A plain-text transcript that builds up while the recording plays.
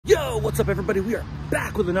What's up everybody? We are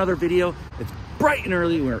back with another video. It's bright and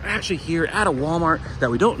early. We're actually here at a Walmart that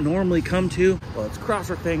we don't normally come to. Well, let's cross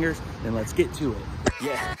our fingers and let's get to it.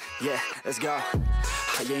 Yeah, let's go.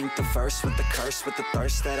 I ain't the first with the curse, with the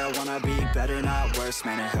thirst that I wanna be better, not worse.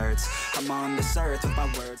 Man, it hurts. I'm on this earth with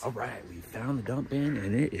my words. All right, we found the dump bin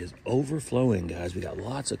and it is overflowing, guys. We got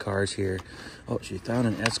lots of cars here. Oh, she found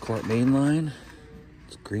an Escort main line.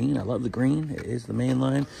 It's green. I love the green. It is the main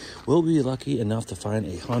line. We'll be lucky enough to find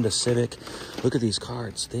a Honda Civic. Look at these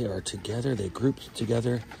carts. They are together. They grouped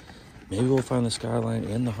together. Maybe we'll find the Skyline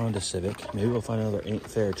and the Honda Civic. Maybe we'll find another Ain't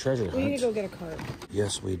Fair treasure hunt. We need to go get a cart.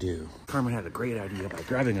 Yes, we do. Karmen had a great idea by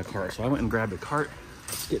grabbing a cart, so I went and grabbed a cart.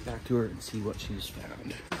 Let's get back to her and see what she's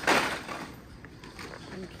found.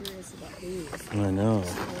 I'm curious about these. I know.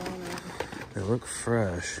 They look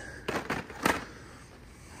fresh.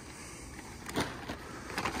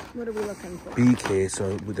 What are we looking for? BK,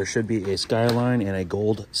 so there should be a Skyline and a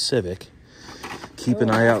gold Civic. Keep an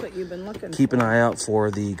eye out. What you've been looking Keep for. an eye out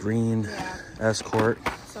for the green Escort.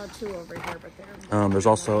 I saw two over here, but they're There's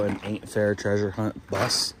also an Ain't Fair treasure hunt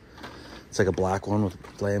bus. It's like a black one with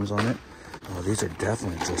flames on it. Oh, these are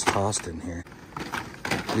definitely just tossed in here.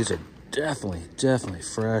 These are definitely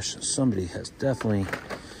fresh. Somebody has definitely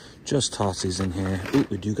just tossed these in here. Ooh,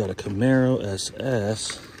 we do got a Camaro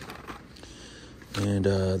SS. And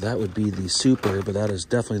that would be the Super, but that is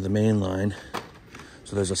definitely the main line.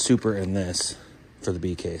 So there's a Super in this for the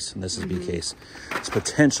B case, and this is B case. It's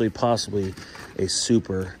potentially, possibly a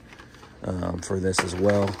Super for this as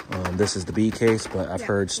well. This is the B case, but I've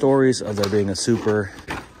heard stories of there being a Super.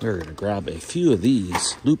 We're gonna grab a few of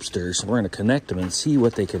these loopsters. We're gonna connect them and see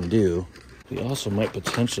what they can do. We also might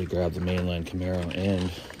potentially grab the mainline Camaro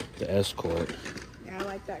and the Escort. Yeah, I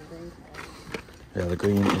like that green color. Yeah, the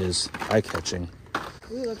green is eye-catching.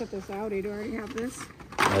 Ooh, look at this Audi. Do I already have this?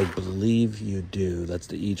 I believe you do. That's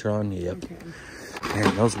the e-tron. Yep. Okay.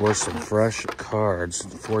 Man, those were some fresh cards.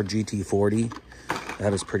 Ford GT40.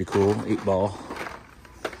 That is pretty cool. 8-ball.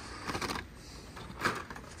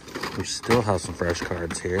 We still have some fresh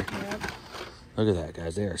cards here. Yep. Look at that,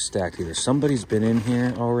 guys. They are stacked. Either somebody's been in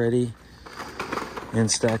here already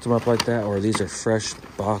and stacked them up like that, or these are fresh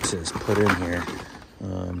boxes put in here.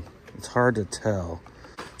 It's hard to tell.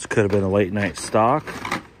 This could have been a late night stock.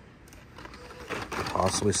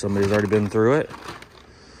 Possibly somebody's already been through it.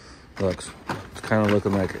 Looks, it's kind of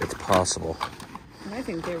looking like it's possible. And I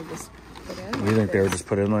think they were just put in. You think they were just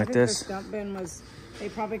put in like this? This dump bin was, they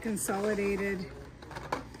probably consolidated.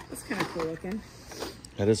 That's kind of cool looking.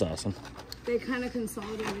 That is awesome. They kind of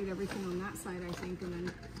consolidated everything on that side, I think, and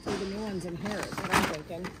then threw the new ones in here, is what I'm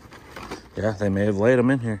thinking. Yeah, they may have laid them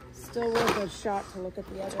in here. Still worth a shot to look at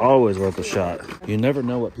the other. It's always worth a shot. You never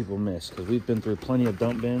know what people miss, because we've been through plenty of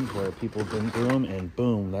dump bins where people have been through them, and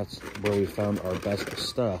boom, that's where we found our best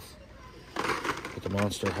stuff. With the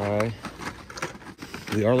Monster High.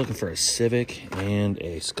 We are looking for a Civic and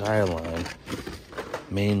a Skyline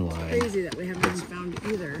main line. Crazy that we haven't even found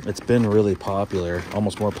either. It's been really popular,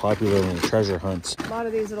 almost more popular than the treasure hunts. A lot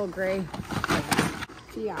of these little gray.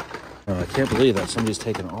 Yeah. I can't believe that somebody's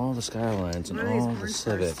taken all the Skylines and all the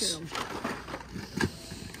Civics.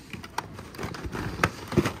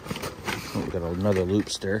 Oh, we got another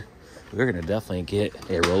loopster. We're gonna definitely get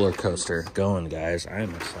a roller coaster going, guys. I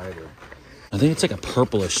am excited. I think it's like a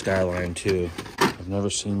purplish Skyline too. I've never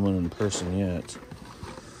seen one in person yet.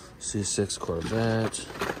 C6 Corvette.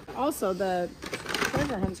 Also, the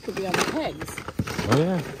treasure hunts could be on the pegs. Oh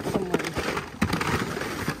yeah. Somewhere.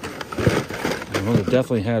 Well, they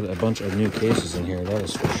definitely had a bunch of new cases in here, that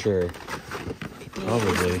is for sure.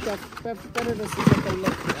 Probably. Better to see what they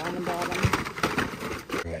look like on the bottom.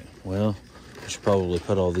 Right, well, I should probably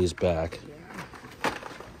put all these back. Yeah.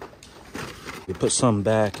 We put some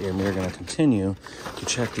back and we're gonna continue to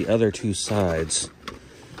check the other two sides.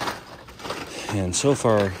 And so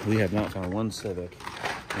far, we have not found one Civic.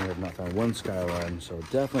 And we have not found one Skyline. So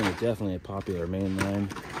definitely a popular main line.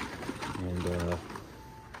 And we'll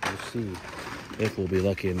see if we'll be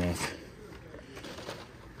lucky enough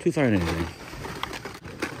to find anything.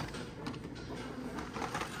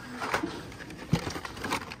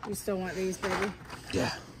 You still want these, baby?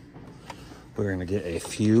 Yeah. We're gonna get a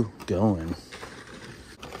few going.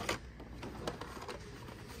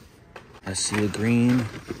 I see a green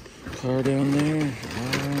car down there,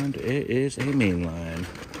 and it is a main line.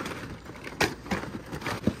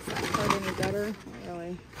 Part any better? Not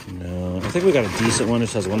really. No, I think we got a decent one. It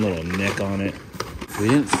just has one little nick on it. We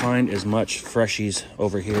didn't find as much freshies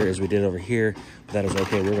over here as we did over here, but that is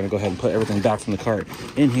okay. We're gonna go ahead and put everything back from the cart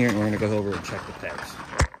in here, and we're gonna go over and check the pegs.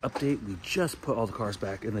 Update, we just put all the cars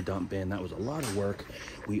back in the dump bin. That was a lot of work.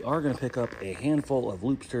 We are going to pick up a handful of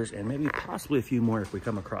loopsters and maybe possibly a few more if we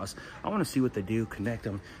come across. I want to see what they do, connect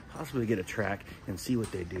them, possibly get a track and see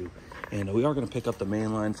what they do. And we are going to pick up the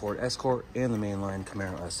mainline Ford Escort and the mainline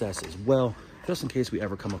Camaro SS as well, just in case we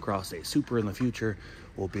ever come across a Super in the future.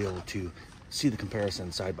 We'll be able to see the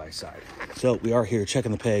comparison side by side. So we are here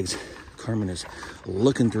checking the pegs. Karmen is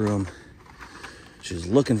looking through them. She's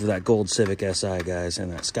looking for that gold Civic SI, guys,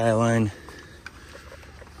 and that Skyline.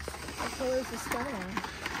 What color is the Skyline?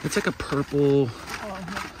 It's like a purple,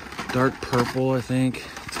 dark purple, I think.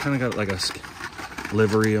 It's kind of got like a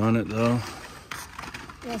livery on it, though.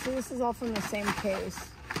 Yeah, so this is all from the same case.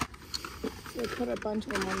 They put a bunch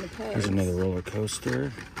of them on the pegs. There's another roller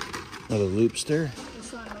coaster, another loopster. I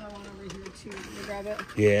saw another one over here, too. Can you grab it?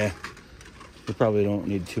 Yeah. We probably don't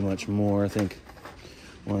need too much more, I think.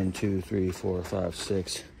 1, 2, 3, 4, 5,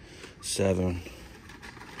 6, 7.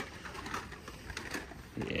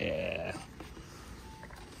 Yeah.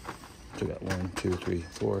 So we got 1, 2, 3,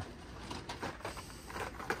 4.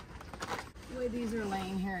 The way these are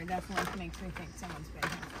laying here, it definitely makes me think someone's been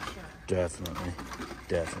here for sure. Definitely.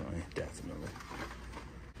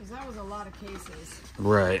 Because that was a lot of cases.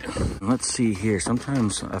 Right. Let's see here.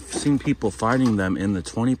 Sometimes I've seen people finding them in the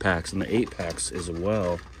 20 packs and the 8 packs as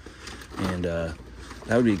well. And,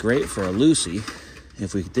 that would be great for a Lucy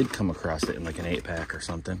if we did come across it in like an 8-pack or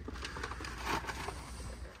something.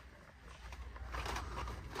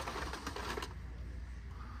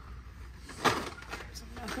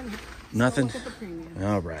 Nothing? Look at the premium.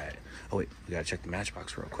 All right. Oh, wait. We got to check the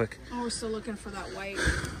Matchbox real quick. Oh, we're still looking for that white.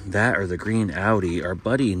 That or the green Audi. Our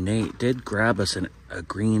buddy Nate did grab us a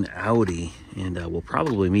green Audi, and we'll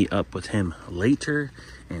probably meet up with him later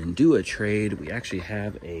and do a trade. We actually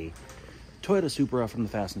have a Toyota Supra from the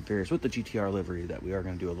Fast and Furious with the GTR livery that we are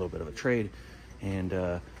going to do a little bit of a trade, and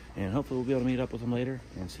hopefully we'll be able to meet up with him later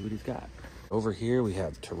and see what he's got. Over here we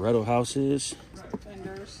have Toretto houses.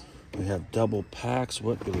 Fenders. We have double packs.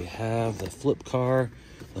 What do we have? The flip car,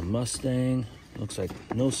 the Mustang. Looks like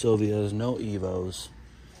no Silvias, no Evos,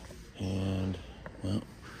 and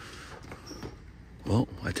well,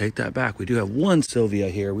 I take that back. We do have one Silvia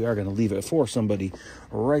here. We are going to leave it for somebody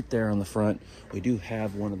right there on the front. We do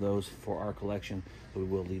have one of those for our collection, so we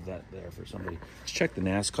will leave that there for somebody. Let's check the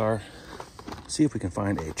NASCAR, see if we can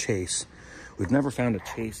find a Chase. We've never found a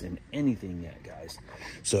Chase in anything yet, guys.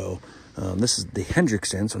 So this is the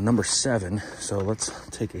Hendrickson, so number 7. So let's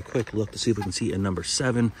take a quick look to see if we can see a number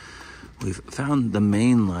 7. We've found the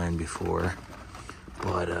main line before,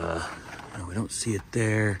 but no, we don't see it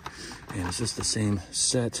there. And it's just the same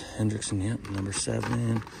set. Hendrickson, yep, number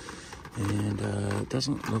 7. And it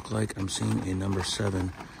doesn't look like I'm seeing a number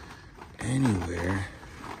 7 anywhere.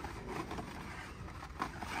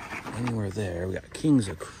 Anywhere there. We got Kings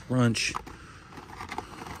of Crunch.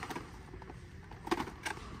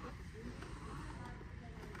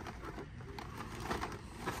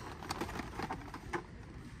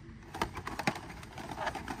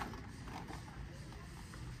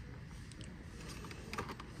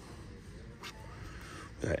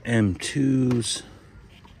 Got M2s.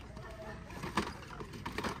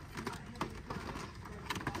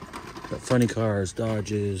 Got funny cars,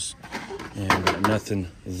 Dodges, and got nothing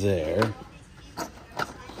there.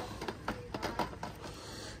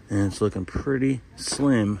 And it's looking pretty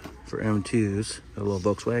slim for M2s. Got a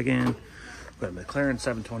little Volkswagen. Got a McLaren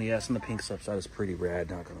 720S, and the pink subside is pretty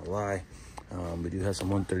rad, not gonna lie. We do have some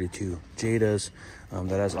 132 Jadas.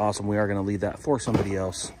 That is awesome. We are gonna leave that for somebody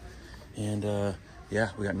else. And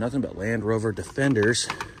yeah, we got nothing but Land Rover Defenders.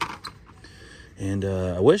 And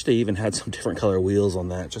I wish they even had some different color wheels on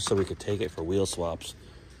that, just so we could take it for wheel swaps.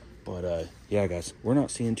 But yeah, guys, we're not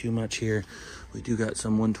seeing too much here. We do got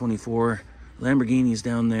some 124 Lamborghinis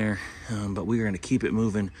down there, but we're going to keep it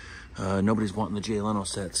moving. Nobody's wanting the Jay Leno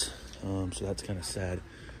sets, so that's kind of sad.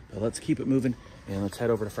 But let's keep it moving, and let's head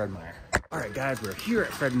over to Fred Meyer. All right, guys, we're here at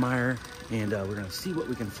Fred Meyer, and we're going to see what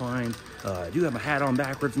we can find. I do have my hat on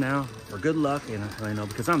backwards now for good luck, and I know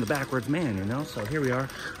because I'm the backwards man, you know. So here we are,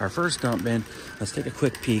 our first dump bin. Let's take a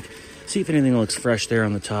quick peek, see if anything looks fresh there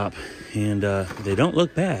on the top, and they don't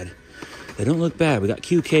look bad. They don't look bad. We got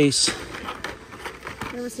Q case.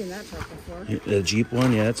 Never seen that truck before. The Jeep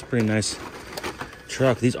one, yeah, that's a pretty nice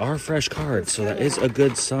truck. These are fresh cards, so that is a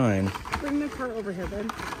good sign. Bring the cart over here,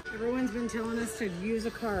 bud. Everyone's been telling us to use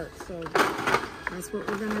a cart, so that's what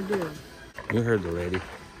we're gonna do. You heard the lady.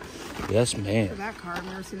 Yes, ma'am. For that car, I've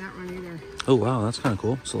never seen that one either. Oh, wow, that's kind of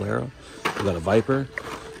cool. Solero. We got a Viper.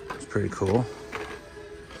 It's pretty cool.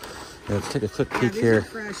 Yeah, let's take a quick peek here.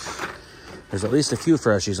 Fresh. There's at least a few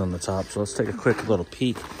freshies on the top, so let's take a quick little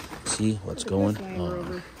peek, see what's going Land on.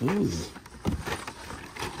 Rover. Ooh.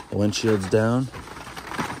 The windshield's down.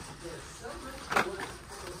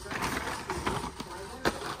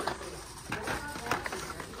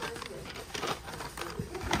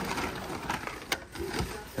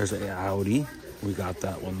 There's an Audi. We got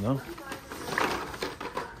that one though.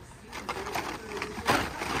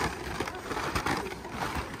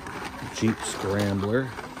 Jeep Scrambler.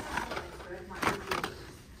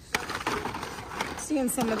 Seeing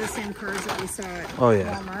some of the same cars that we saw at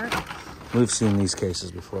Walmart. We've seen these cases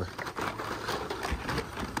before.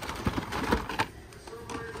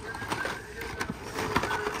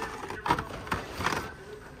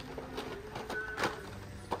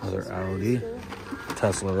 Another Audi.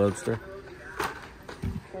 Tesla Roadster.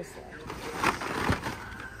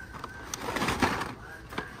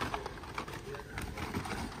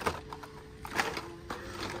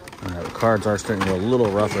 Alright, the cards are starting to go a little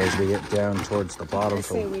rougher as we get down towards the bottom.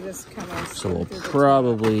 So we'll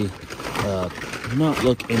probably not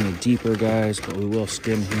look any deeper, guys, but we will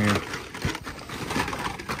skim here.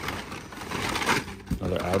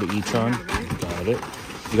 Another Audi e-tron. Got it.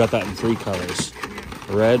 You got that in 3 colors.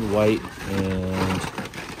 Red, white, and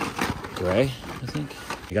gray, I think.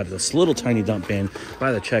 You got this little tiny dump bin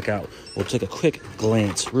by the checkout. We'll take a quick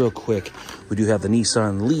glance, real quick. We do have the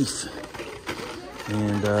Nissan Leaf.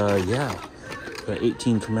 And yeah, got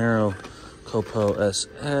 18 Camaro Copo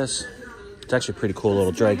SS. It's actually a pretty cool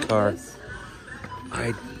little drag car.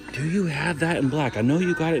 Do you have that in black? I know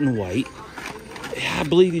you got it in white. Yeah, I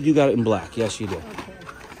believe you do got it in black. Yes, you do. Okay.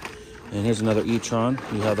 And here's another e-tron.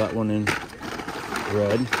 You have that one in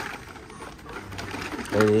red.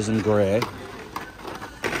 There it is in gray.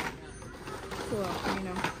 Cool, you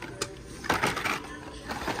know.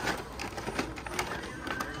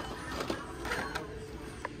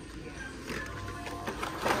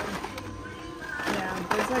 Yeah,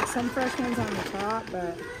 there's like some fresh ones on the top,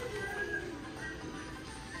 but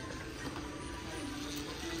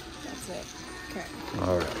that's it. Okay.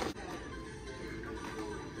 All right.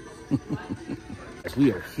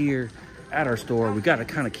 We are here at our store. We got to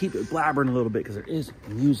kind of keep it blabbering a little bit because there is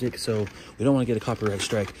music, so we don't want to get a copyright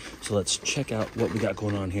strike. So let's check out what we got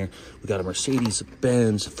going on here. We got a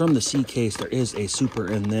Mercedes-Benz from the C case. There is a Super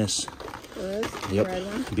in this. There is? Yep. Red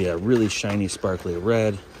one? Be a really shiny, sparkly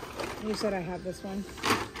red. You said I have this one.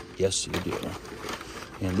 Yes, you do.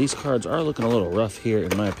 And these cards are looking a little rough here,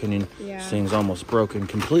 in my opinion. Yeah. This thing's almost broken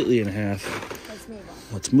completely in half. Let's move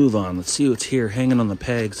on. Let's move on. Let's see what's here hanging on the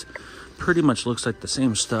pegs. Pretty much looks like the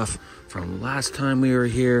same stuff from last time we were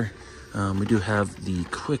here. We do have the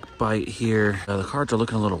quick bite here. The cards are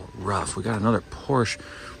looking a little rough. We got another Porsche.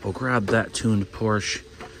 We'll grab that tuned Porsche.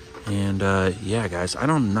 And yeah, guys,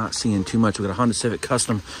 I'm not seeing too much. We got a Honda Civic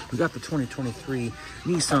Custom. We got the 2023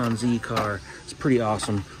 Nissan Z car. It's pretty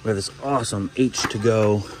awesome. We have this awesome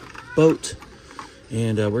H2Go boat.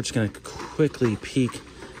 And we're just gonna quickly peek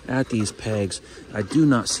at these pegs. I do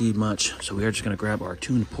not see much, so we are just gonna grab our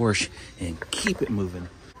tuned Porsche and keep it moving.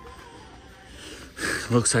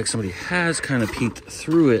 Looks like somebody has kind of peeked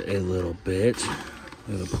through it a little bit.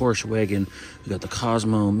 We have a Porsche wagon. We got the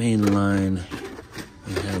Cosmo mainline.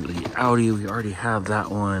 We have the Audi. We already have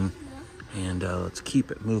that one. And let's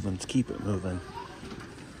keep it moving. Let's keep it moving.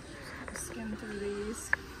 Skim through these.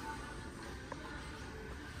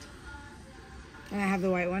 And I have the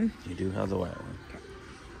white one. You do have the white one.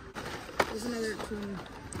 There's another tuned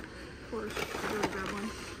Porsche. I'll grab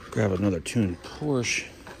one. Grab another tuned Porsche.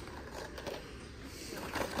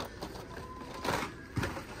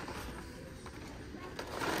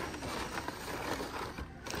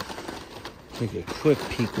 Take a quick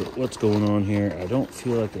peek at what's going on here. I don't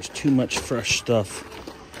feel like there's too much fresh stuff.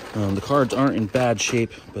 The cards aren't in bad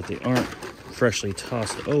shape, but they aren't freshly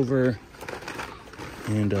tossed over.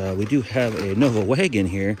 And we do have a Nova wagon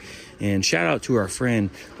here. And shout out to our friend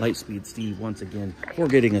Lightspeed Steve once again for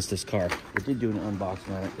getting us this car. We did do an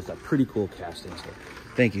unboxing on it. It's a pretty cool casting, so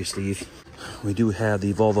thank you, Steve. We do have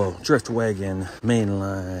the Volvo Drift Wagon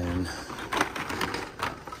mainline.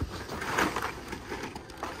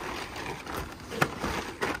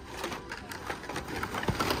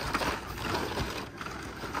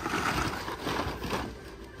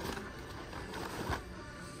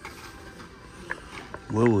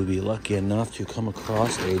 Will we be lucky enough to come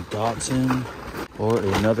across a Datsun or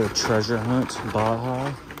another treasure hunt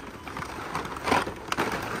Baja?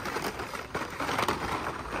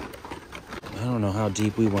 I don't know how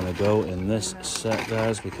deep we want to go in this set,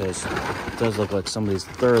 guys, because it does look like somebody's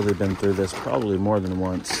thoroughly been through this probably more than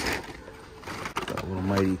once. Got a little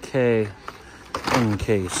Mighty K in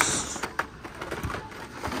case.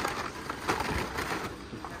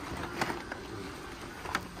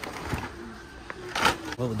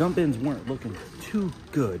 Well, the dump bins weren't looking too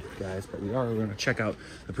good, guys, but we are going to check out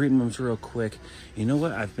the premiums real quick. You know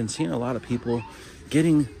what? I've been seeing a lot of people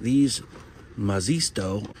getting these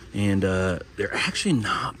Mazisto, and they're actually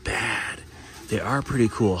not bad. They are pretty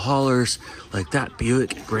cool haulers. Like that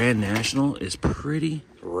Buick Grand National is pretty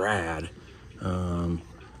rad.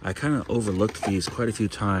 I kind of overlooked these quite a few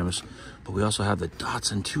times, but we also have the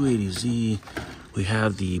Datsun 280Z. We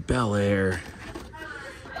have the Bel Air,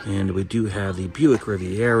 and we do have the Buick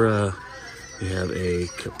Riviera. We have a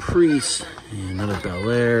Caprice, and another Bel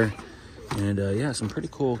Air, and yeah, some pretty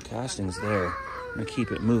cool castings there. I'm gonna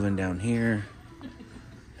keep it moving down here,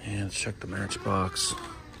 and let's check the Matchbox.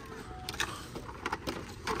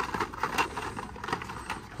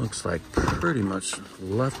 Looks like pretty much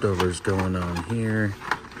leftovers going on here.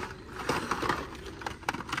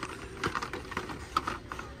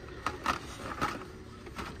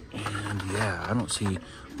 And yeah, I don't see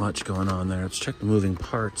much going on there. Let's check the moving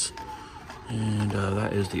parts. And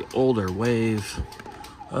that is the older wave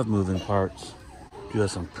of moving parts. Do have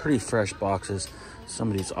some pretty fresh boxes.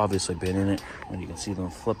 Somebody's obviously been in it, and you can see them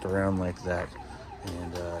flipped around like that.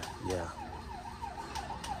 And yeah.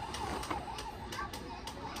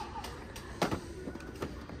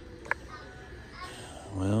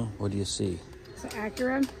 Well, what do you see? It's an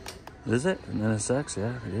Acura. Is it? An NSX?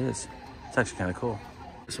 Yeah, it is. It's actually kind of cool.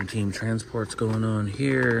 Some team transports going on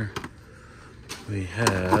here. We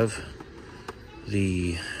have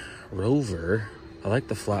the Rover. I like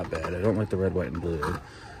the flatbed. I don't like the red, white, and blue.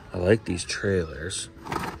 I like these trailers.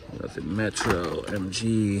 We got the Metro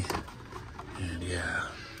MG. And yeah.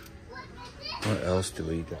 What else do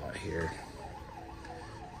we got here?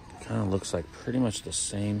 Kind of looks like pretty much the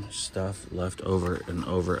same stuff left over and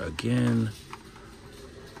over again.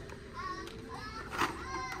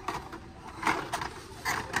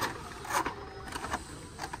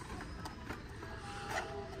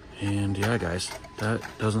 And yeah, guys, that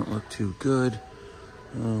doesn't look too good.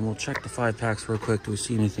 We'll check the 5-packs real quick. Do we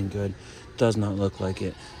see anything good? Does not look like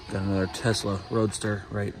it. Got another Tesla Roadster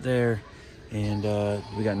right there. And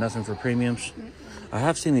we got nothing for premiums. I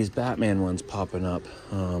have seen these Batman ones popping up.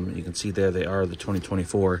 You can see there they are the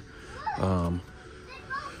 2024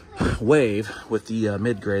 Wave with the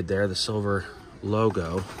mid-grade there, the silver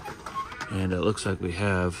logo. And it looks like we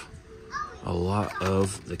have a lot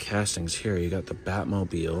of the castings here. You got the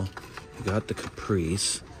Batmobile, you got the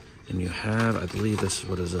Caprice, and you have, I believe this,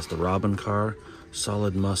 what is this, the Robin car,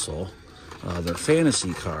 Solid Muscle. They're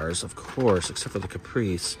fantasy cars, of course, except for the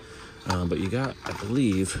Caprice. But you got, I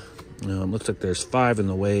believe, looks like there's 5 in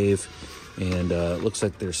the Wave, and looks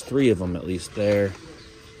like there's 3 of them at least there.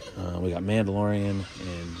 We got Mandalorian,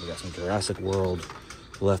 and we got some Jurassic World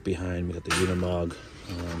left behind. We got the Unimog.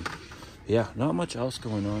 Yeah, not much else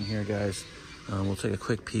going on here, guys. We'll take a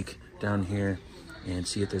quick peek down here and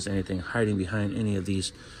see if there's anything hiding behind any of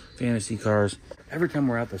these fantasy cars. Every time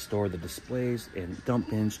we're at the store, the displays and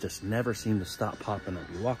dump bins just never seem to stop popping up.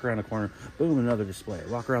 You walk around the corner, boom, another display.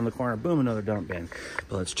 Walk around the corner, boom, another dump bin.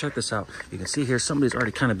 But let's check this out. You can see here, somebody's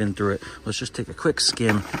already kind of been through it. Let's just take a quick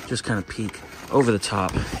skim, just kind of peek over the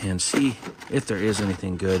top and see if there is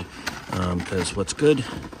anything good. Because what's good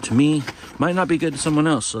to me might not be good to someone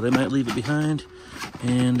else, so they might leave it behind.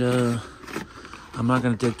 And I'm not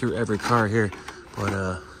going to dig through every car here,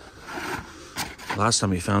 but last time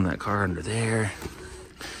we found that car under there,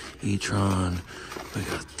 e-tron. We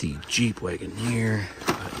got the Jeep Wagoneer.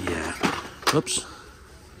 Yeah. Whoops.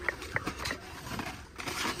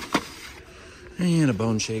 And a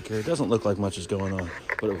bone shaker. It doesn't look like much is going on,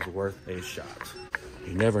 but it was worth a shot.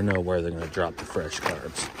 You never know where they're going to drop the fresh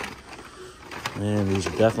cards. And these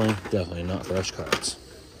are definitely not fresh cards.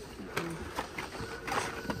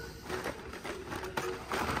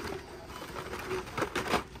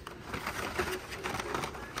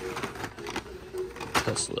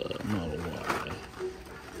 Tesla Model Y.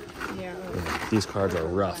 Yeah. These cards are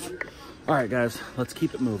rough. All right, guys, let's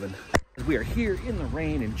keep it moving. We are here in the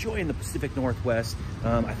rain, enjoying the Pacific Northwest.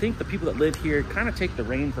 I think the people that live here kind of take the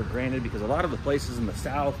rain for granted, because a lot of the places in the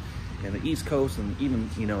South and the East Coast, and even,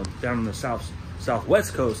 you know, down in the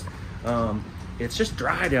Southwest Coast, it's just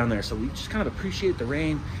dry down there. So we just kind of appreciate the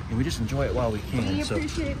rain, and we just enjoy it while we can. Do you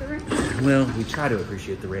appreciate the rain? Well, we try to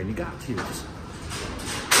appreciate the rain. You got to.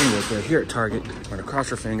 Anyways, we're here at Target. We're gonna cross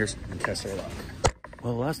our fingers and test our luck.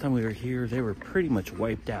 Well, last time we were here, they were pretty much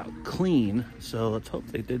wiped out clean. So let's hope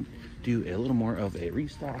they did do a little more of a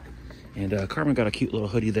restock. And Karmen got a cute little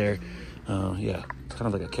hoodie there. Yeah, it's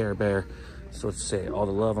kind of like a Care Bear. So let's say all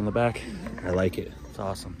the love on the back. I like it. It's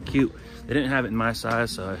awesome. Cute. They didn't have it in my size,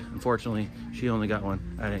 so unfortunately, she only got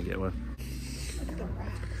one. I didn't get one.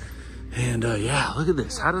 And yeah, look at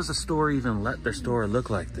this. How does a store even let their store look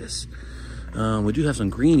like this? We do have some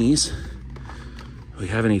greenies. We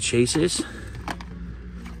have any chases?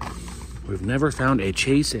 We've never found a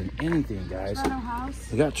chase in anything, guys. Toronto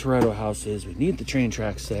house. We got Toronto houses. We need the train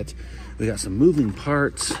track set. We got some moving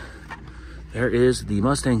parts. There is the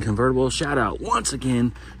Mustang convertible. Shout out once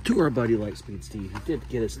again to our buddy Lightspeed Steve, who did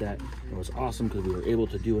get us that. It was awesome because we were able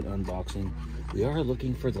to do an unboxing. We are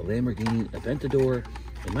looking for the Lamborghini Aventador.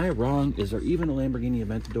 Am I wrong? Is there even a Lamborghini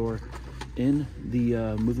Aventador in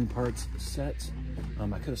the moving parts set? I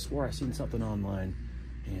could have swore I seen something online.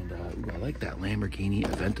 And ooh, I like that Lamborghini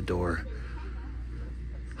Aventador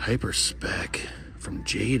Hyper Spec from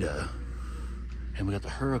Jada. And we got the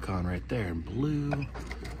Huracan right there in blue.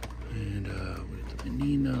 And we got the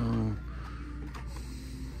Menino.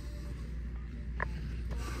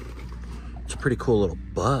 It's a pretty cool little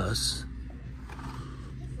bus.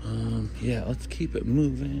 Yeah, let's keep it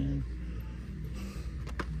moving.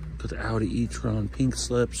 Got the Audi e-tron pink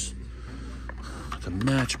slips. Got the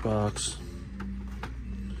Matchbox.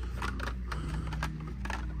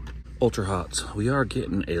 Ultra Hots. We are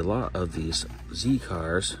getting a lot of these Z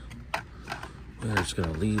cars. We're just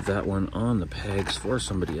gonna leave that one on the pegs for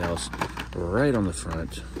somebody else right on the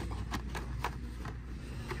front.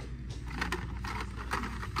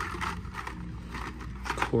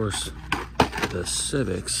 Of course, the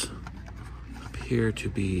Civics appear to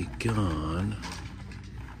be gone,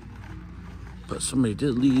 but somebody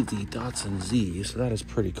did leave the Datsun Z, so that is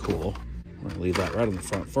pretty cool. We're gonna leave that right on the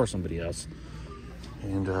front for somebody else.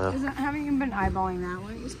 And Haven't you been eyeballing that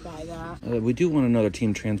one? Just buy that. we do want another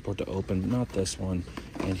Team Transport to open, not this one.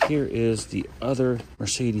 And here is the other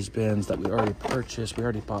Mercedes-Benz that we already purchased. We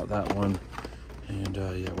already bought that one. And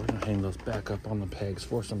yeah, we're gonna hang those back up on the pegs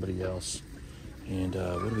for somebody else. And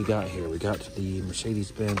what do we got here? We got the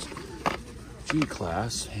Mercedes-Benz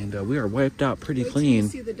G-Class, and we are wiped out pretty clean.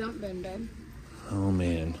 See the dump bin, babe. Oh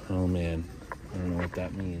man, oh man. I don't know what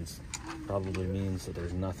that means. Probably means that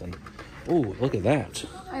there's nothing. Oh, look at that.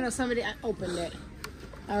 I know somebody opened it.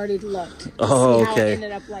 I already looked. Oh, See okay. How it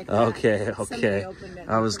ended up like that. Okay, Somebody okay. opened it.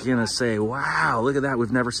 I was gonna say, wow, look at that.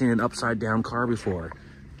 We've never seen an upside down car before.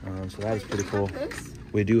 So that is pretty cool.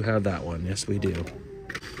 We do have that one. Yes, we do.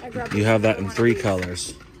 You have that in 3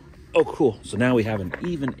 colors. Oh, cool. So now we have an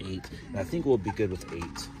even 8. And I think we'll be good with 8.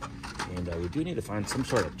 And we do need to find some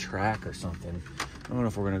sort of track or something. I don't know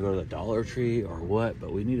if we're going to go to the Dollar Tree or what,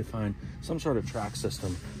 but we need to find some sort of track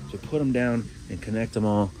system to put them down and connect them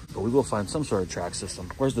all. But we will find some sort of track system.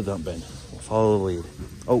 Where's the dump bin? We'll follow the lead.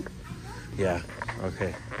 Oh, yeah.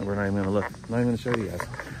 Okay. We're not even going to look. I'm not even going to show you guys.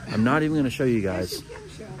 I'm not even going to show you guys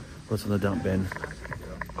what's in the dump bin.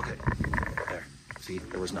 Okay. There. See,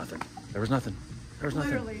 there was nothing. There was nothing. There was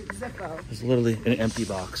nothing. Literally Zippo. It's literally an empty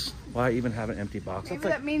box. Why even have an empty box? Maybe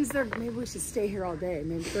that means maybe we should stay here all day.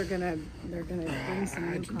 Maybe they're gonna bring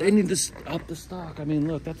some new cars. They need to up the stock. I mean,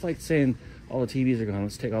 look, that's like saying all the TVs are gone.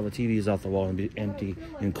 Let's take all the TVs off the wall and be empty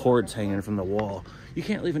and cords hanging from the wall. You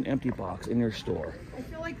can't leave an empty box in your store. I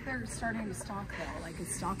feel like they're starting to stock though. Like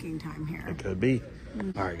it's stocking time here. It could be.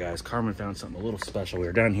 All right, guys, Karmen found something a little special. We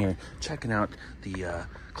were down here checking out the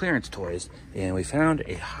clearance toys, and we found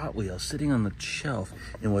a Hot Wheel sitting on the shelf.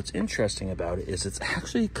 And what's interesting about it is it's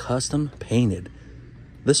actually custom painted.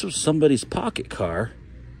 This was somebody's pocket car,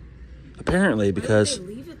 apparently, because Why did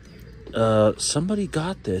they leave it there? somebody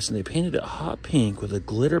got this and they painted it hot pink with a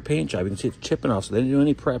glitter paint job. You can see it's chipping off, so they didn't do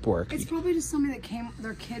any prep work. It's probably just somebody that came,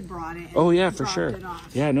 their kid brought it. Oh yeah, for sure. It off.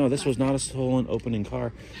 Yeah, no, this was not a stolen opening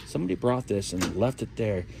car. Somebody brought this and left it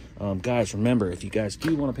there. Guys, remember, if you guys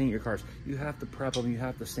do want to paint your cars, you have to prep them, you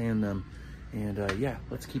have to sand them. And yeah,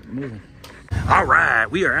 let's keep it moving. All right,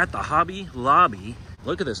 we are at the Hobby Lobby.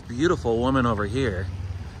 Look at this beautiful woman over here.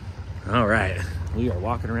 All right, we are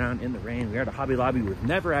walking around in the rain. We are at a Hobby Lobby we've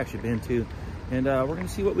never actually been to, and we're gonna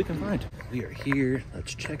see what we can find. We are here.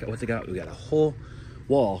 Let's check out what they got. We got a whole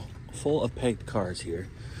wall full of pegged cars here.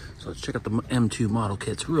 So let's check out the M2 model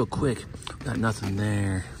kits real quick. Got nothing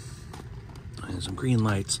there. And some green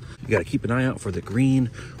lights. You gotta keep an eye out for the green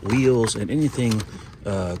wheels and anything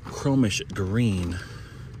chromish green.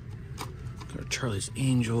 Got a Charlie's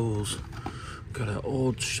Angels. Got an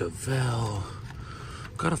old Chevelle.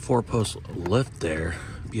 Got a 4-post lift there.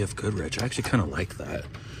 BF Goodrich. I actually kind of like that.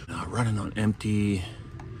 Running on empty.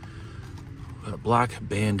 Got a black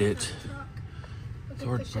Bandit.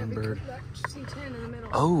 Ford Sunbird.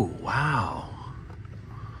 Oh, wow.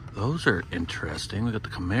 Those are interesting. We got the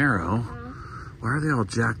Camaro. Why are they all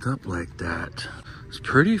jacked up like that? It's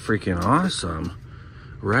pretty freaking awesome.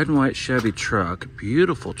 Red and white Chevy truck.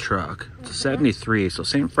 Beautiful truck. It's a 73, so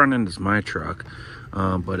same front end as my truck.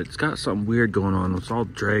 but it's got something weird going on. It's all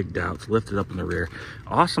dragged out. It's lifted up in the rear.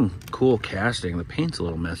 Awesome, cool casting. The paint's a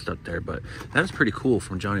little messed up there, but that is pretty cool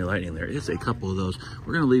from Johnny Lightning. There is a couple of those.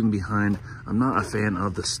 We're gonna leave them behind. I'm not a fan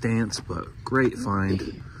of the stance, but great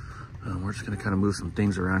find. We're just gonna kind of move some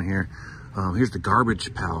things around here. Here's the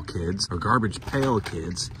Garbage Pail Kids, or Garbage Pail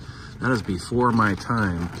Kids. That is before my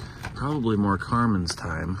time, probably more Karmen's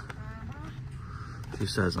time. She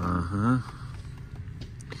says, uh-huh.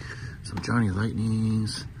 Some Johnny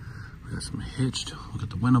Lightnings. We got some hitched. We got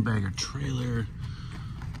the Windowbagger trailer.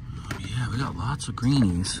 Yeah, we got lots of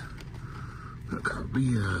greenies. We got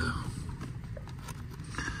Korea.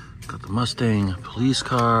 Got the Mustang police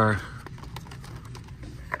car.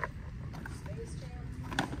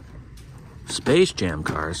 Space Jam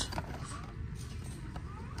cars.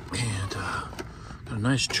 And got a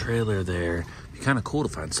nice trailer there. It'd be kind of cool to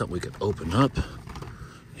find something we could open up.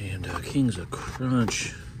 And Kings of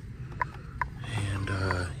Crunch. And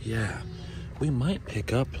yeah, we might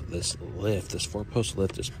pick up this lift. This 4-post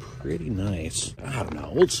lift is pretty nice. I don't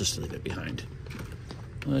know. Let's just leave it behind.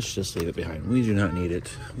 Let's just leave it behind. We do not need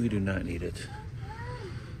it. We do not need it.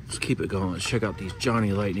 Let's keep it going. Let's check out these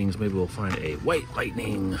Johnny Lightnings. Maybe we'll find a White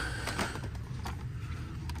Lightning.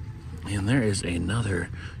 And there is another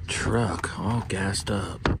truck all gassed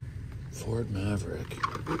up. Ford Maverick.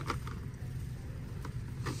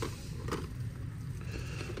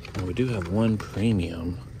 Now we do have one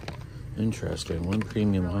premium. Interesting. One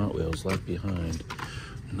premium Hot Wheels left behind.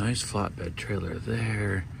 A nice flatbed trailer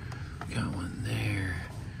there. Got one there.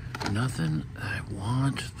 Nothing I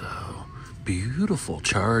want though. Beautiful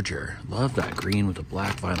Charger. Love that green with the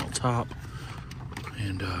black vinyl top.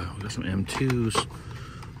 And we got some M2s.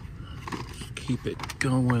 Just keep it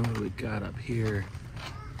going. What do we got up here?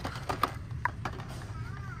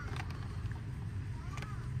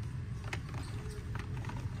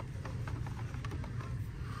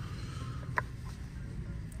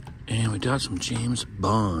 And we got some James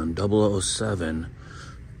Bond 007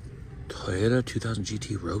 Toyota 2000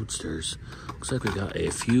 GT Roadsters. Looks like we got a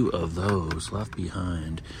few of those left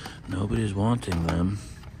behind. Nobody's wanting them.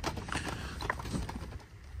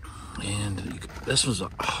 And this was a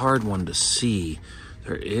hard one to see.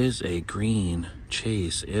 There is a green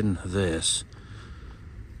chase in this.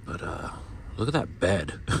 But look at that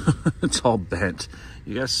bed. It's all bent.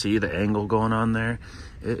 You guys see the angle going on there?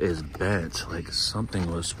 It is bent. Like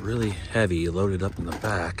something was really heavy loaded up in the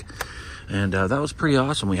back. And that was pretty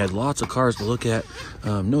awesome. We had lots of cars to look at.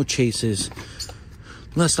 No chases.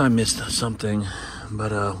 Unless I missed something.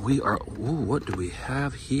 But we are... Ooh, what do we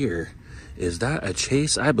have here? Is that a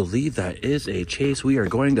chase? I believe that is a chase. We are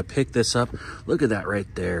going to pick this up. Look at that right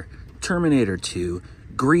there. Terminator 2.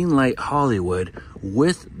 Greenlight Hollywood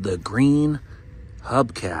with the green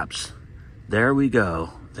hubcaps. There we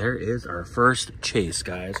go. There is our first chase,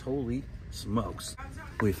 guys. Holy smokes.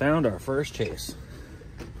 We found our first chase.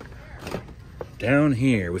 Down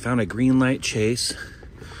here, we found a Greenlight chase.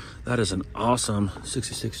 That is an awesome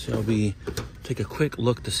 66 Shelby. Take a quick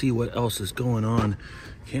look to see what else is going on.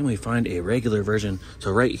 Can we find a regular version?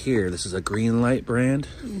 So right here, this is a Greenlight brand.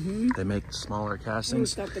 They make smaller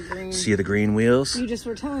castings. Got the green. See the green wheels? You just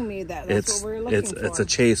were telling me that. That's what we're looking for. It's a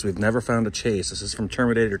chase. We've never found a chase. This is from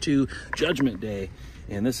Terminator 2 Judgment Day.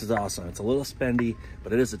 And this is awesome. It's a little spendy,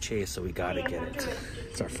 but it is a chase, so we gotta get it.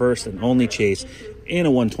 It's our first and only chase in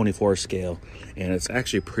a 1/24 scale. And it's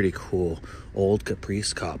actually pretty cool. Old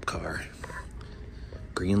Caprice cop car.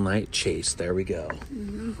 Greenlight chase. There we go.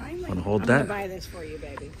 Want to hold that? I'm gonna buy this for you,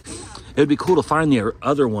 baby. It'd be cool to find the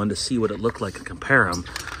other one to see what it looked like and compare them.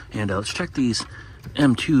 And let's check these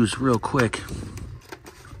M2s real quick.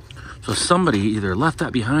 So somebody either left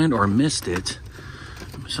that behind or missed it.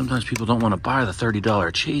 Sometimes people don't want to buy the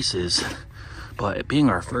 $30 chases, but it being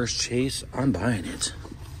our first chase, I'm buying it.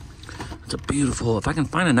 It's a beautiful, if I can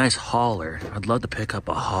find a nice hauler, I'd love to pick up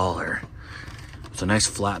a hauler. It's a nice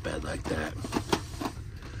flatbed like that.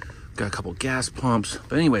 Got a couple gas pumps,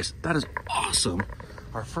 but anyways, that is awesome.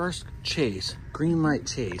 Our first chase, Greenlight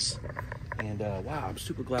chase. And wow, I'm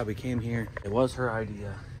super glad we came here. It was her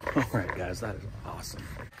idea. All right, guys, that is awesome.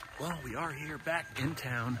 Well, we are here back in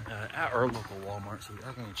town at our local Walmart, so we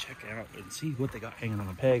are going to check out and see what they got hanging on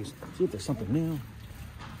the pegs, see if there's something new.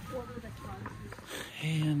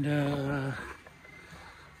 And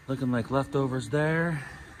looking like leftovers there.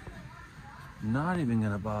 Not even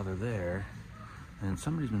going to bother there. And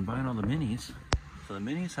somebody's been buying all the minis. So the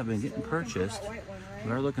minis have been getting purchased.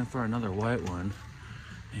 We are looking for another white one.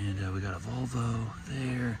 And we got a Volvo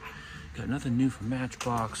there. Got nothing new from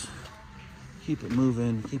Matchbox. Keep it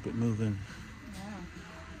moving, keep it moving.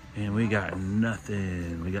 And we got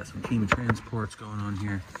nothing. We got some Team Transports going on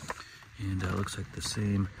here. And looks like the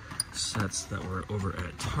same sets that were over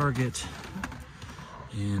at Target.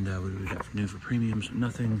 And what do we got for new for premiums?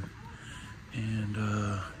 Nothing.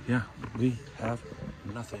 And yeah, we have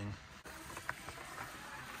nothing.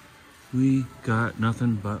 We got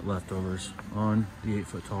nothing but leftovers on the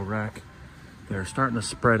 8-foot tall rack. They're starting to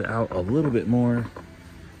spread out a little bit more,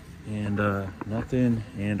 and nothing.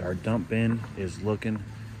 And our dump bin is looking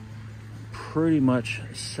pretty much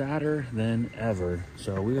sadder than ever.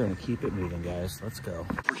 So we're gonna keep it moving, guys. Let's go.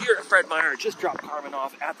 We're here at Fred Meyer. Just dropped Karmen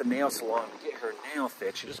off at the nail salon to get her nail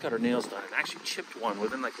fixed. She just got her nails done and actually chipped one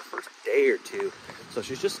within like the first day or two. So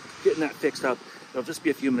she's just getting that fixed up. It'll just be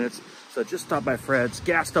a few minutes. So just stopped by Fred's,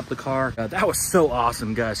 gassed up the car. That was so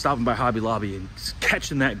awesome, guys. Stopping by Hobby Lobby and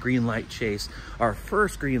catching that Greenlight chase. Our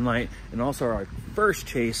first Greenlight and also our first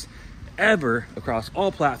chase ever across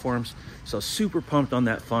all platforms. So super pumped on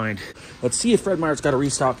that find. Let's see if Fred Meyer's got a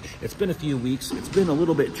restock. It's been a few weeks. It's been a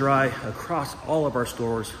little bit dry across all of our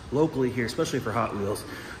stores locally here, especially for Hot Wheels.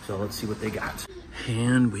 So let's see what they got.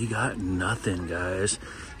 And we got nothing, guys.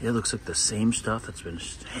 It looks like the same stuff that's been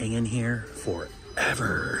hanging here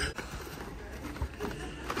forever.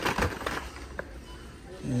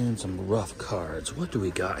 And some rough cards. What do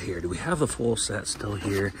we got here? Do we have the full set still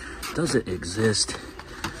here? Does it exist?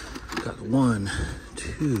 Got 1,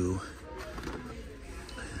 2.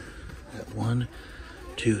 Got 1,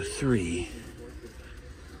 2, 3,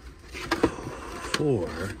 4.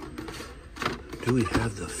 Do we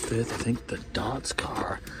have the 5th? I think the Dots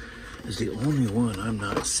car is the only one I'm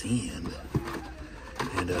not seeing.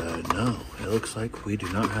 And no, it looks like we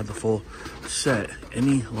do not have the full set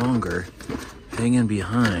any longer. Hanging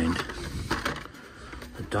behind,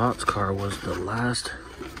 the Dots car was the last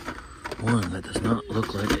one. That does not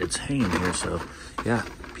look like it's hanging here. So yeah,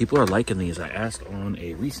 people are liking these. I asked on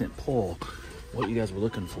a recent poll what you guys were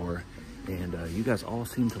looking for, and you guys all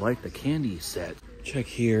seem to like the candy set. Check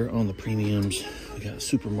here on the premiums. We got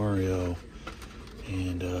Super Mario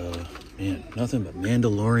and man, nothing but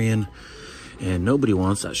Mandalorian, and nobody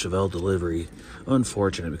wants that Chevelle delivery.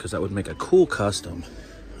 Unfortunate, because that would make a cool custom.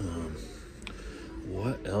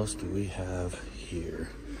 What else do we have here?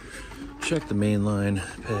 Check the mainline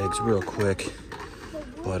pegs real quick,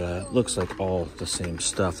 but looks like all the same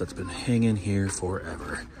stuff that's been hanging here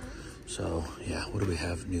forever. So yeah, what do we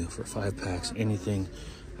have new for 5-packs? Anything?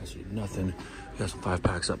 I see nothing. We got some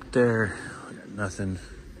 5-packs up there. We got nothing.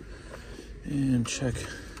 And check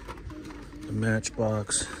the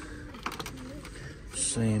Matchbox.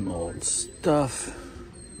 Same old stuff.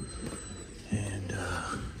 And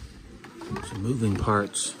some moving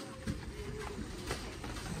parts.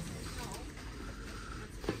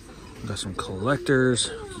 Got some collectors.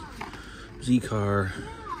 Z-Car,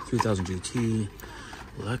 3000 GT,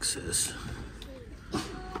 Lexus.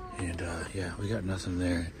 And yeah, we got nothing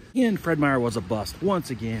there. And Fred Meyer was a bust once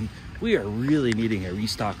again. We are really needing a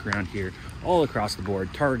restock around here all across the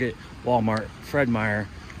board. Target, Walmart, Fred Meyer,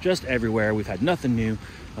 just everywhere. We've had nothing new.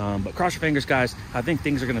 But cross your fingers, guys. I think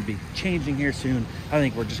things are going to be changing here soon. I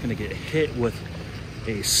think we're just going to get hit with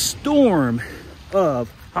a storm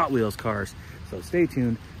of Hot Wheels cars. So stay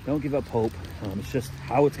tuned. Don't give up hope. It's just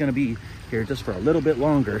how it's going to be here just for a little bit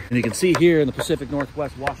longer. And you can see here in the Pacific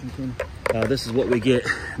Northwest, Washington, this is what we get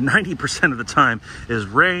 90% of the time is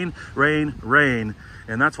rain, rain, rain.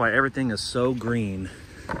 And that's why everything is so green.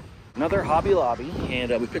 Another Hobby Lobby, and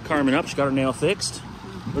we picked Karmen up. She got her nail fixed.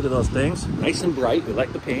 Look at those things, nice and bright. We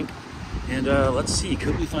like the pink. And let's see,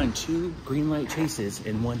 could we find 2 Greenlight chases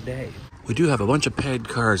in one day? We do have a bunch of pegged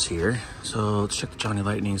cars here. So let's check the Johnny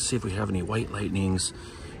Lightnings, see if we have any white Lightnings.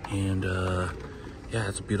 And yeah,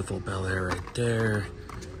 it's a beautiful Bel Air right there.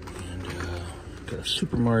 And got a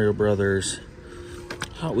Super Mario Brothers,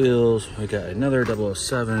 Hot Wheels. We got another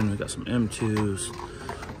 007. We got some M2s,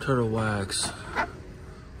 Turtle Wax.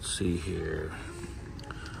 Let's see here.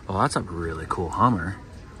 Oh, that's a really cool Hummer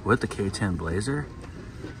with the K10 Blazer.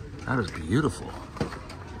 That is beautiful.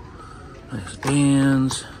 Nice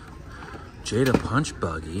bands. Jada Punch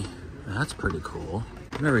Buggy. That's pretty cool.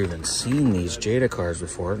 I've never even seen these Jada cars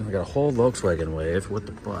before. We got a whole Volkswagen Wave with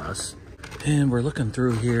the bus. And we're looking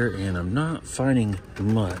through here and I'm not finding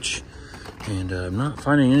much. And I'm not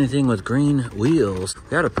finding anything with green wheels. We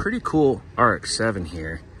got a pretty cool RX-7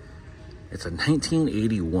 here. It's a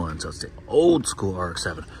 1981, so it's the old school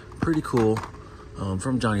RX-7. Pretty cool,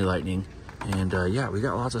 from Johnny Lightning. And yeah, we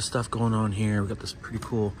got lots of stuff going on here. We got this pretty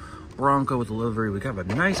cool Bronco with the livery. We got a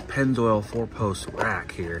nice Pennzoil 4-post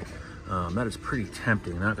rack here. That is pretty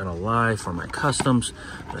tempting, not gonna lie, for my customs,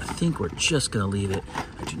 but I think we're just gonna leave it.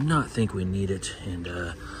 I do not think we need it. And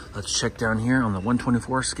let's check down here on the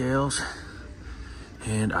 124 scales.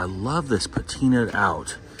 And I love this patinaed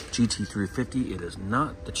out GT350. It is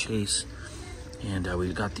not the Chase. And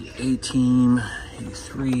we've got the A-Team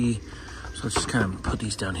 83. So let's just kind of put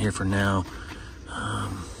these down here for now.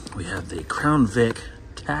 We have the Crown Vic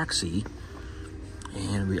Taxi.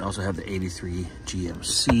 And we also have the 83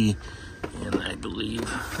 GMC. And I believe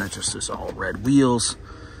that just is all red wheels.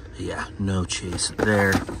 Yeah, no Chase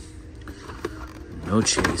there. No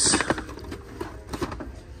Chase.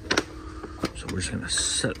 So we're just gonna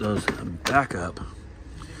set those back up.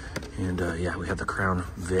 And yeah, we have the Crown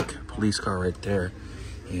Vic police car right there.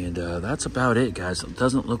 And that's about it, guys. It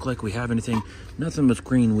doesn't look like we have anything, nothing with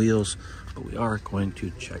green wheels, but we are going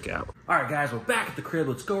to check out. All right, guys, we're back at the crib.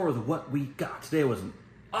 Let's go over what we got. Today was an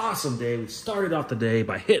awesome day. We started off the day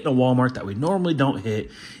by hitting a Walmart that we normally don't hit,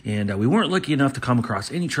 and we weren't lucky enough to come across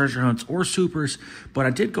any treasure hunts or supers, but I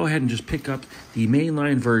did go ahead and just pick up the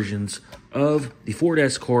mainline versions of the Ford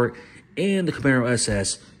Escort and the Camaro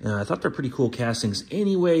SS. I thought they're pretty cool castings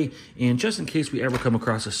anyway, and just in case we ever come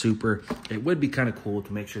across a super, it would be kind of cool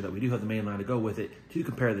to make sure that we do have the mainline to go with it to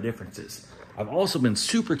compare the differences. I've also been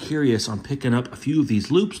super curious on picking up a few of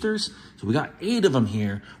these Loopsters. So we got 8 of them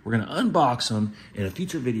here. We're gonna unbox them in a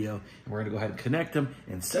future video, and we're gonna go ahead and connect them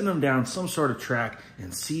and send them down some sort of track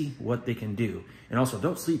and see what they can do. And also,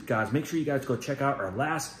 don't sleep, guys. Make sure you guys go check out our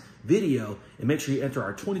last video and make sure you enter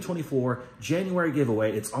our 2024 January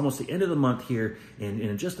giveaway. It's almost the end of the month here, and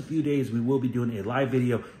in just a few days, we will be doing a live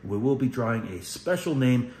video. We will be drawing a special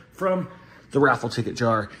name from the raffle ticket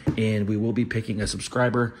jar, and we will be picking a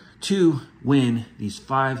subscriber to win these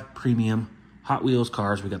 5 premium Hot Wheels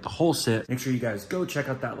cars. We got the whole set. Make sure you guys go check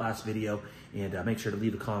out that last video, and make sure to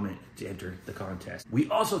leave a comment to enter the contest. We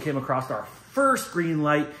also came across our first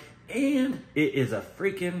Greenlight, and it is a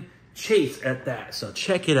freaking Chase at that. So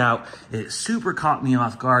check it out. It super caught me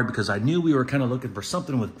off guard because I knew we were kind of looking for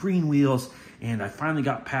something with green wheels, and I finally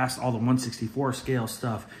got past all the 1/64 scale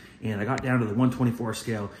stuff, and I got down to the 1/24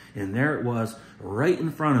 scale, and there it was right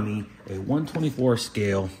in front of me, a 1/24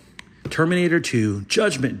 scale Terminator 2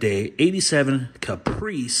 Judgment Day 87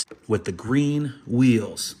 Caprice with the green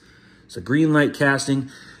wheels. It's a Greenlight casting.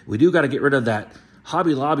 We do got to get rid of that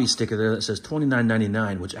Hobby Lobby sticker there that says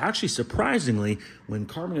 $29.99, which actually, surprisingly, when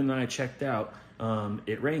Karmen and I checked out,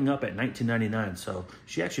 it rang up at $19.99. So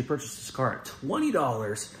she actually purchased this car at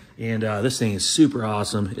 $20. And this thing is super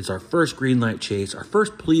awesome. It's our first Greenlight Chase, our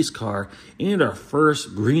first police car, and our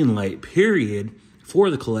first Greenlight period for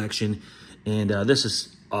the collection. And this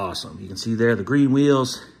is awesome. You can see there the green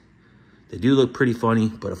wheels. They do look pretty funny,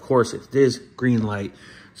 but of course it is Greenlight.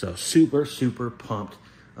 So super, super pumped.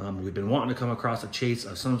 We've been wanting to come across a Chase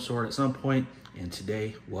of some sort at some point, and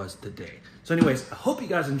today was the day. So anyways, I hope you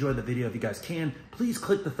guys enjoyed the video. If you guys can, please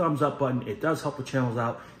click the thumbs up button. It does help the channels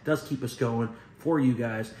out. It does keep us going for you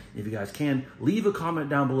guys. If you guys can, leave a comment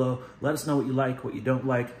down below. Let us know what you like, what you don't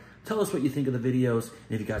like. Tell us what you think of the videos.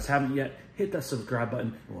 And if you guys haven't yet, hit that subscribe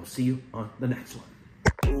button, and we'll see you on the next one.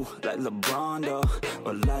 Ooh, like LeBron, though,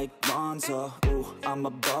 or like Lonzo. Ooh, I'm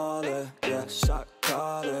a baller, yeah, shot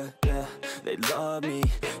caller, yeah. They love me,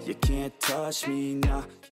 you can't touch me, nah.